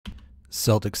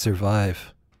Celtics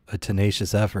survive a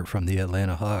tenacious effort from the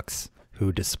Atlanta Hawks,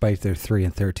 who, despite their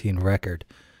 3-13 record,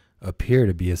 appear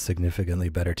to be a significantly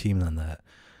better team than that.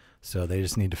 So they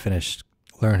just need to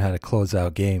learn how to close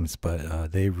out games.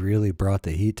 But they really brought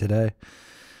the heat today,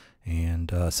 and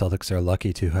Celtics are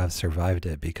lucky to have survived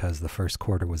it because the first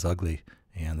quarter was ugly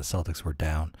and the Celtics were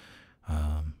down.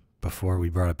 Before we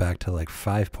brought it back to like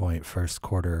 5-point first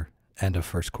quarter, end of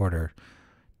first quarter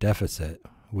deficit,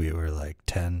 we were like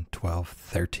 10, 12,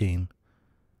 13,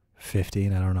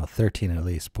 15, I don't know, 13 at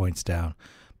least points down.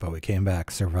 But we came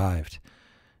back, survived,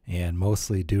 and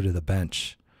mostly due to the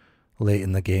bench. Late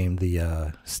in the game,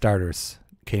 the starters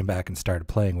came back and started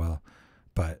playing well,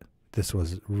 but this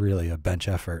was really a bench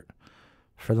effort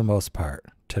for the most part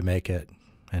to make it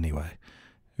anyway.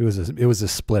 It was a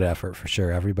split effort for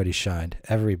sure. Everybody shined.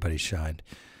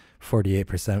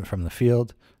 48% from the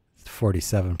field,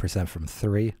 47% from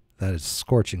three. That is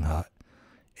scorching hot.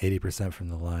 80% from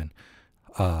the line.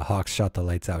 Hawks shot the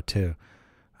lights out too.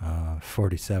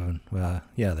 47.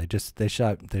 Yeah, they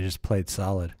just played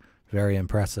solid. Very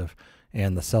impressive.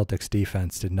 And the Celtics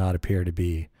defense did not appear to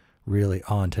be really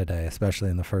on today, especially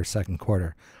in the second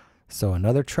quarter. So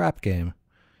another trap game,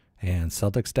 and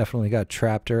Celtics definitely got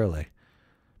trapped early,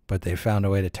 but they found a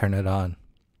way to turn it on.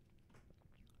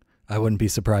 I wouldn't be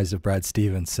surprised if Brad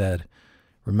Stevens said,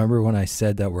 "Remember when I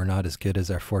said that we're not as good as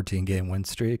our 14-game win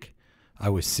streak? I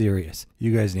was serious.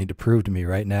 You guys need to prove to me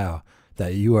right now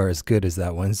that you are as good as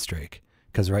that win streak,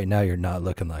 because right now you're not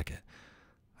looking like it."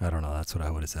 I don't know. That's what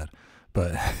I would have said.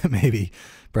 But maybe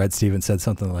Brad Stevens said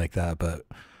something like that. But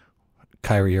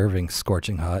Kyrie Irving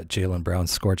scorching hot. Jaylen Brown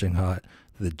scorching hot.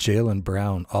 The Jaylen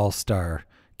Brown All-Star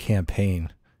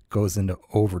campaign goes into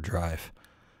overdrive.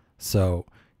 So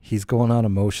he's going on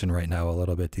emotion right now a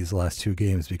little bit these last two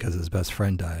games because his best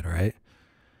friend died, right?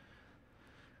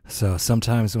 So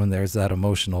sometimes when there's that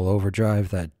emotional overdrive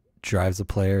that drives a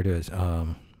player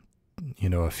to,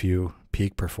 a few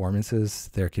peak performances,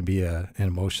 there can be an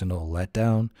emotional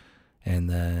letdown and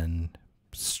then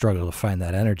struggle to find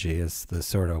that energy as the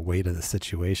sort of weight of the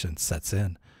situation sets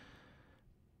in.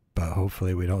 But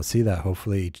hopefully we don't see that.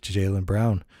 Hopefully Jaylen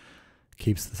Brown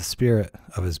keeps the spirit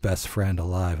of his best friend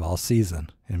alive all season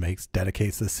and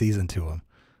dedicates the season to him,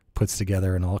 puts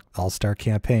together an all-star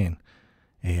campaign,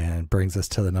 and brings us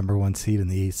to the number one seed in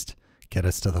the East. Get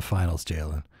us to the finals,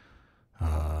 Jaylen.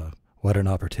 What an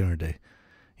opportunity.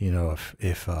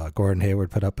 If Gordon Hayward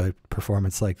put up a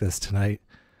performance like this tonight,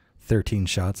 13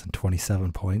 shots and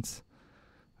 27 points,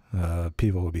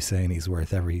 people will be saying he's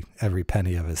worth every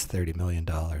penny of his $30 million.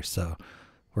 So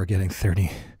we're getting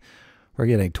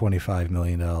 $25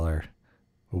 million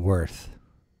worth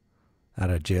out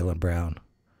of Jaylen Brown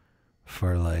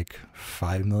for like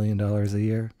 $5 million a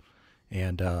year.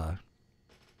 And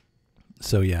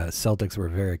so yeah, Celtics were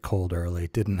very cold early,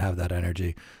 didn't have that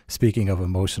energy. Speaking of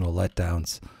emotional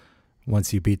letdowns,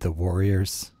 once you beat the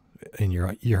Warriors and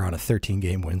you're on a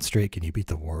 13-game win streak and you beat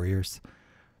the Warriors,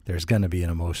 there's going to be an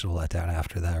emotional letdown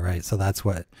after that, right? So that's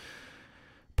what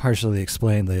partially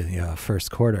explained the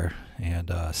first quarter, and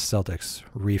Celtics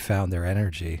refound their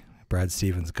energy. Brad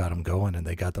Stevens got them going, and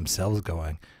they got themselves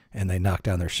going, and they knocked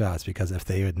down their shots, because if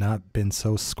they had not been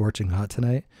so scorching hot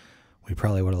tonight, we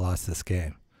probably would have lost this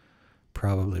game.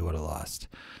 Probably would have lost.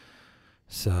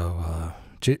 So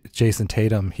Jason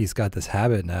Tatum, he's got this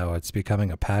habit now. It's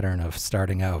becoming a pattern of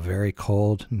starting out very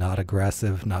cold, not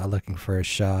aggressive, not looking for a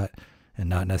shot, and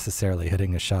not necessarily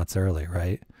hitting his shots early,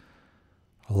 right?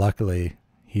 Luckily,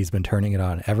 he's been turning it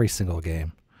on every single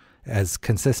game. As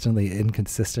consistently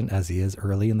inconsistent as he is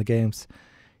early in the games,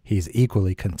 he's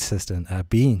equally consistent at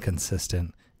being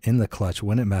consistent in the clutch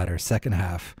when it matters, second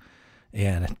half,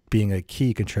 and being a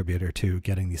key contributor to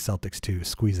getting the Celtics to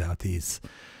squeeze out these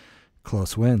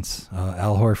close wins.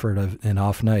 Al Horford, an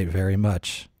off night, very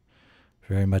much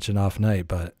an off night,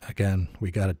 but again,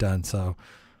 we got it done. So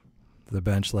the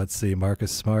bench, let's see,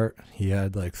 Marcus Smart, he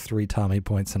had like 3 Tommy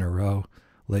points in a row.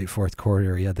 Late fourth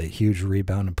quarter, he had that huge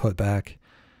rebound and put back.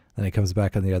 Then he comes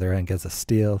back on the other end, gets a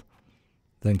steal.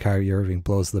 Then Kyrie Irving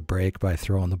blows the break by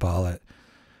throwing the ball at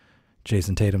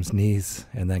Jason Tatum's knees.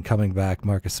 And then coming back,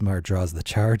 Marcus Smart draws the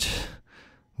charge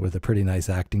with a pretty nice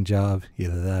acting job.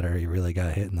 Either that or he really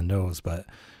got hit in the nose. But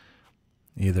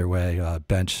either way,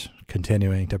 bench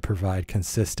continuing to provide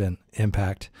consistent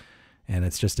impact. And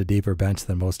it's just a deeper bench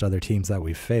than most other teams that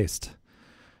we've faced.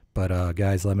 But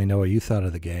guys, let me know what you thought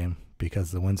of the game,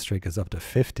 because the win streak is up to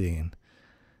 15.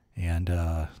 And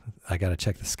I got to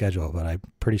check the schedule, but I'm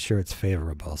pretty sure it's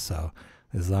favorable. So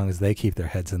as long as they keep their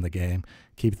heads in the game,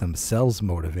 keep themselves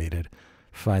motivated,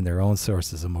 find their own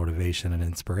sources of motivation and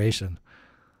inspiration,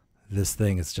 this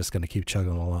thing is just going to keep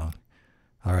chugging along.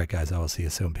 All right, guys, I will see you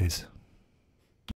soon. Peace.